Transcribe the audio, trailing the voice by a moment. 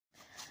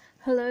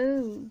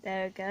Hello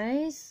there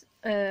guys,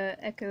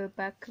 Echo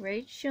Back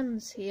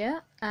Creations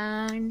here,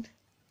 and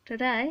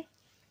today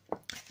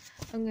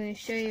I'm going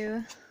to show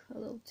you a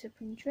little tip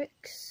and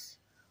tricks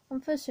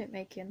on fursuit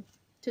making.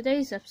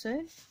 Today's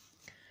episode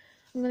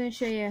I'm going to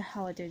show you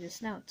how I do the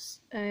snouts.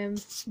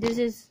 This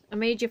is a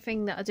major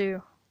thing that I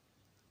do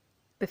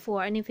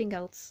before anything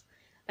else.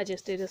 I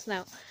just do the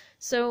snout.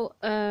 So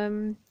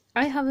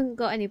I haven't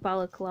got any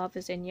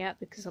balaclavas in yet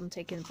because I'm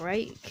taking a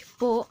break,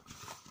 but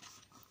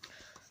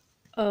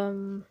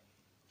well,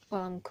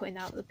 I'm cutting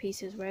out the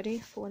pieces ready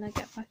for when I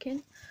get back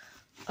in.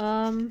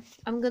 I'm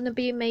gonna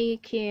be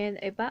making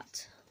a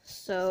bat,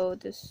 so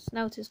the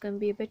snout is gonna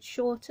be a bit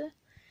shorter.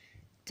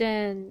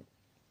 Then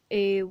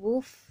a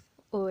wolf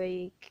or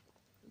a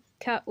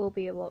cat will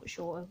be a lot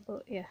shorter,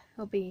 but yeah,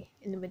 I'll be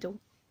in the middle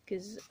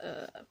because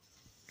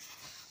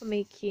I'm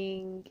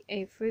making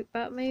a fruit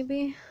bat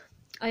maybe.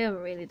 I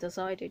haven't really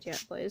decided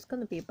yet, but it's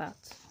gonna be a bat.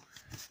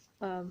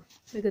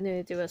 We're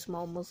gonna do a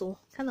small muzzle,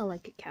 kind of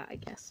like a cat, I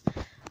guess.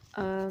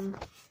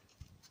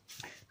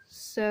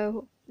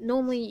 So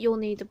normally you'll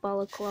need a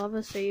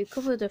balaclava, so you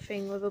cover the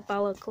thing with a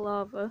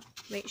balaclava.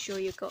 Make sure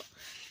you've got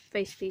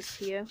face piece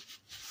here.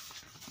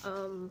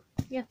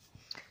 Yeah,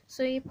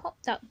 so you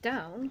pop that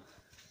down.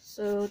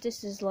 So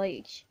this is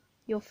like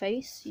your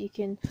face. You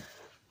can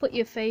put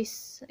your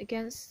face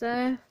against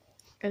there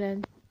and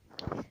then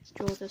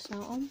draw this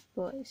out on,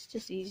 but it's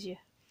just easier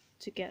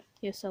to get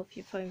yourself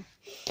your foam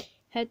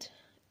head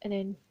and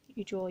then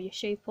you draw your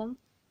shape on.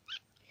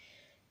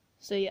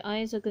 So your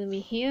eyes are going to be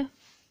here,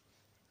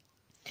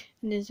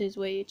 and this is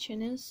where your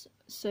chin is.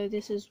 So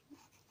this is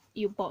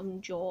your bottom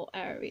jaw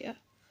area.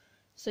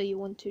 So you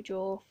want to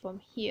draw from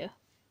here.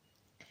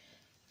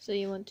 So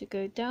you want to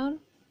go down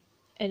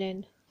and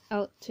then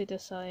out to the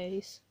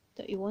size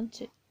that you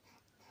want it.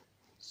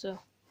 So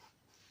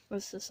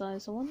what's the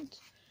size I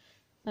want?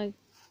 I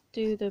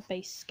do the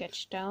base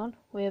sketch down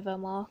with a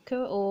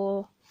marker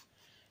or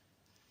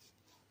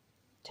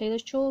tailor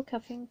chalk, I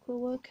think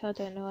will work. I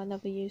don't know, I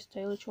never used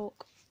tailor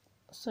chalk.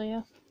 So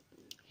yeah,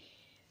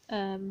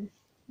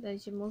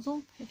 there's your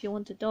muzzle. If you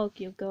want a dog,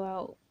 you'll go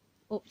out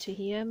up to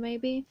here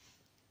maybe.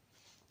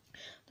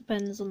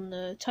 Depends on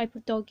the type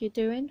of dog you're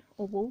doing,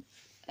 or wolf.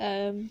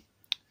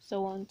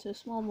 So on to a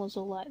small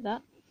muzzle like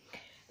that.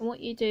 And what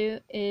you do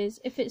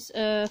is, if it's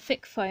a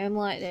thick foam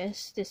like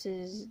this, this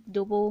is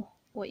double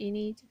what you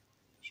need.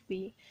 Should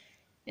be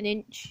an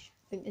inch.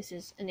 I think this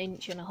is 1.5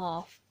 inches.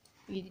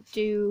 You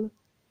do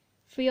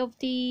 3 of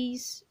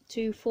these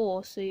to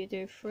 4, so you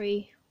do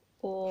 3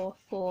 or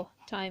 4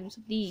 times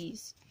of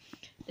these,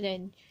 and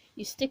then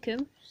you stick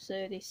them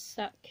so they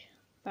stack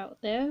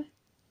about there.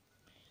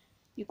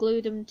 You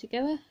glue them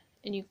together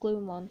and you glue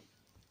them on.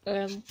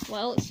 What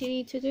else you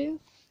need to do?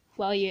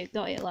 Well, you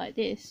got it like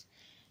this.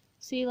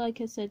 See,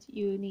 like I said,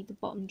 you need the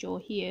bottom jaw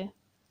here.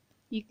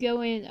 You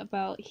go in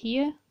about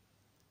here,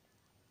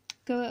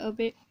 go out a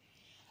bit,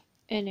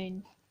 and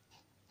then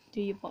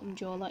do your bottom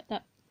jaw like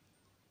that.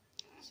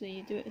 So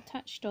you do it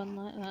attached on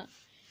like that.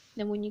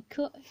 Then when you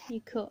cut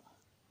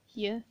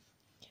here,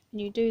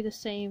 and you do the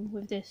same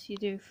with this. You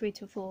do 3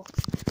 to 4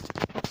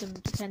 of them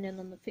depending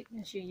on the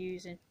thickness you're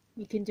using.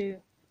 You can do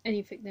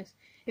any thickness.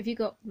 If you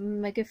got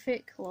mega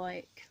thick,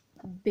 like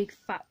a big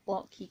fat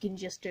block, you can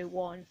just do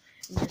 1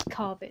 and just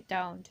carve it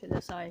down to the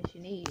size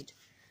you need,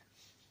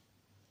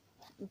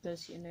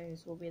 because your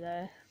nose will be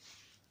there.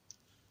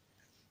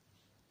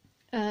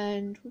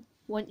 And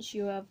once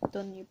you have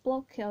done your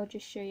block, I'll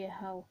just show you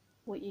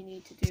what you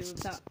need to do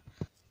with that.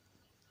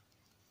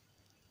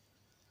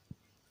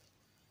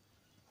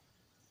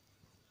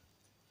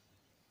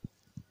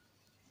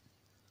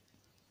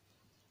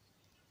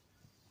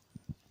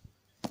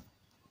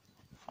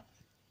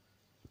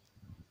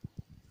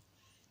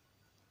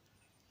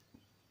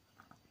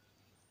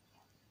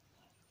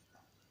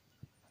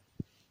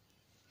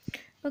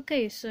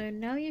 Okay, so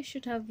now you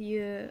should have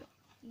your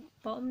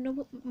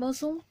bottom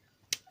muzzle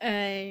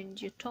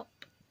and your top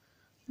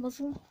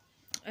muzzle,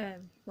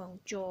 well,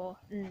 jaw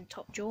and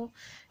top jaw,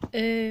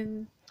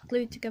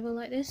 glued together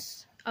like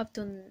this. I've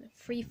done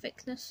 3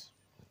 thickness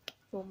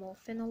for a more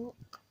thinner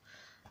look,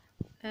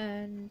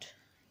 and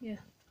yeah,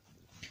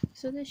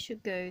 so this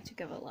should go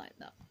together like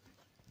that.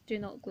 Do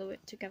not glue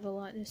it together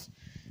like this.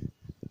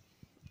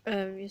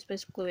 You're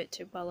supposed to glue it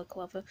to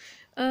balaclava.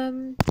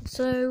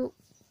 So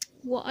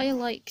what I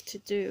like to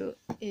do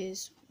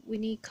is we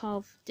need to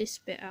carve this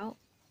bit out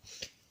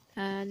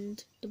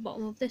and the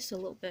bottom of this a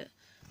little bit.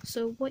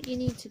 So what you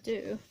need to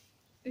do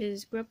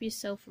is grab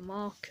yourself a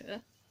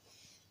marker,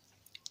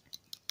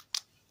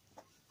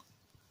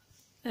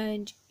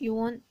 and you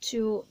want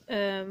to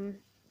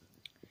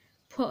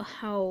put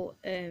how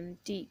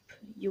deep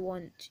you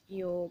want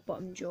your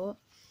bottom jaw.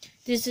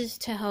 This is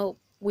to help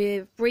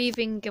with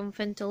breathing and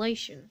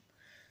ventilation.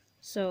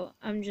 So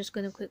I'm just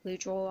going to quickly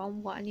draw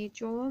on what I need to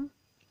draw on.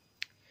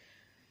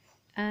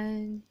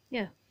 And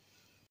yeah,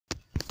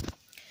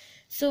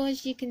 so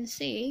as you can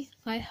see,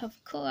 I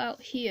have cut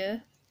out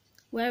here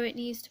where it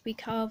needs to be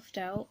carved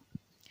out.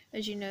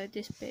 As you know,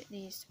 this bit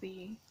needs to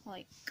be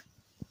like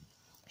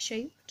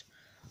shaped.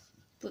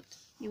 but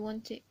you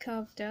want it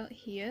carved out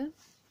here,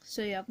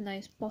 so you have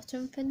nice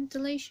bottom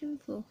ventilation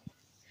for,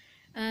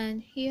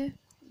 and here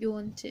you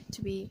want it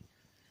to be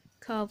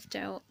carved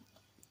out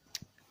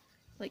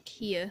like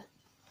here,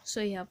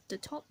 so you have the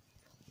top,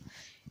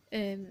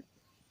 you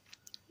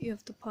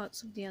have the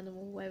parts of the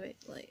animal where it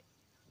like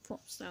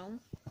flops down,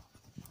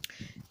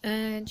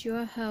 and you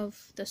have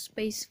the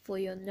space for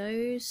your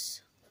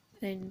nose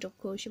and of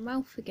course your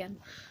mouth again.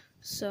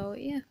 So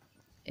yeah,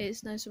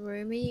 it's nice and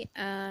roomy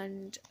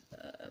and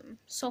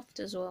soft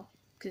as well,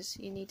 because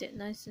you need it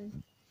nice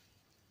and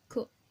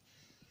cut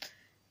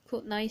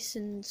nice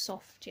and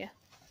soft, yeah.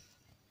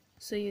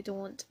 So you don't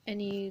want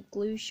any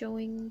glue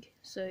showing,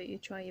 so you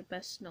try your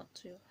best not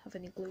to have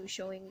any glue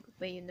showing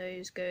where your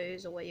nose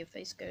goes or where your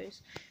face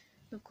goes.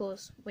 Of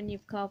course, when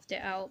you've carved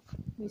it out,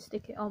 you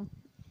stick it on.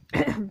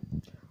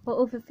 What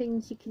other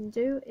things you can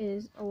do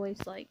is always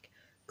like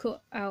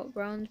cut out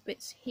round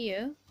bits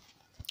here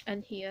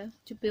and here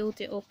to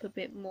build it up a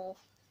bit more.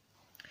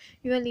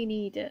 You only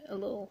need it a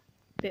little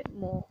bit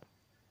more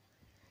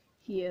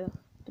here,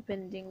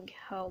 depending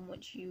how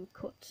much you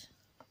cut.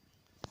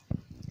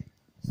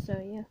 So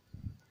yeah,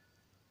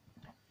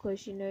 of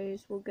course your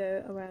nose will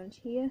go around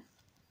here,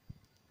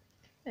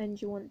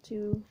 and you want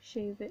to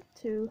shave it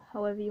to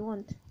however you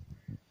want.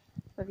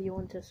 Whether you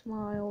want a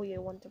smile, you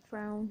want a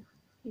frown,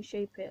 you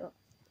shape it up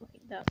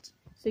like that.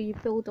 So you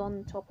build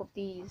on top of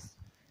these.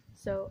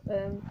 So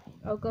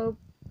I'll go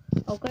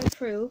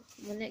through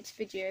my next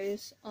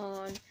videos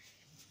on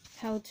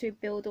how to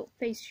build up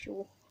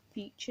facial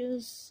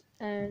features,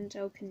 and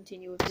I'll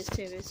continue with this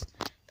series.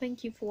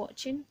 Thank you for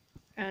watching,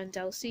 and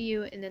I'll see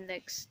you in the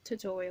next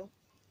tutorial.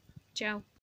 Ciao.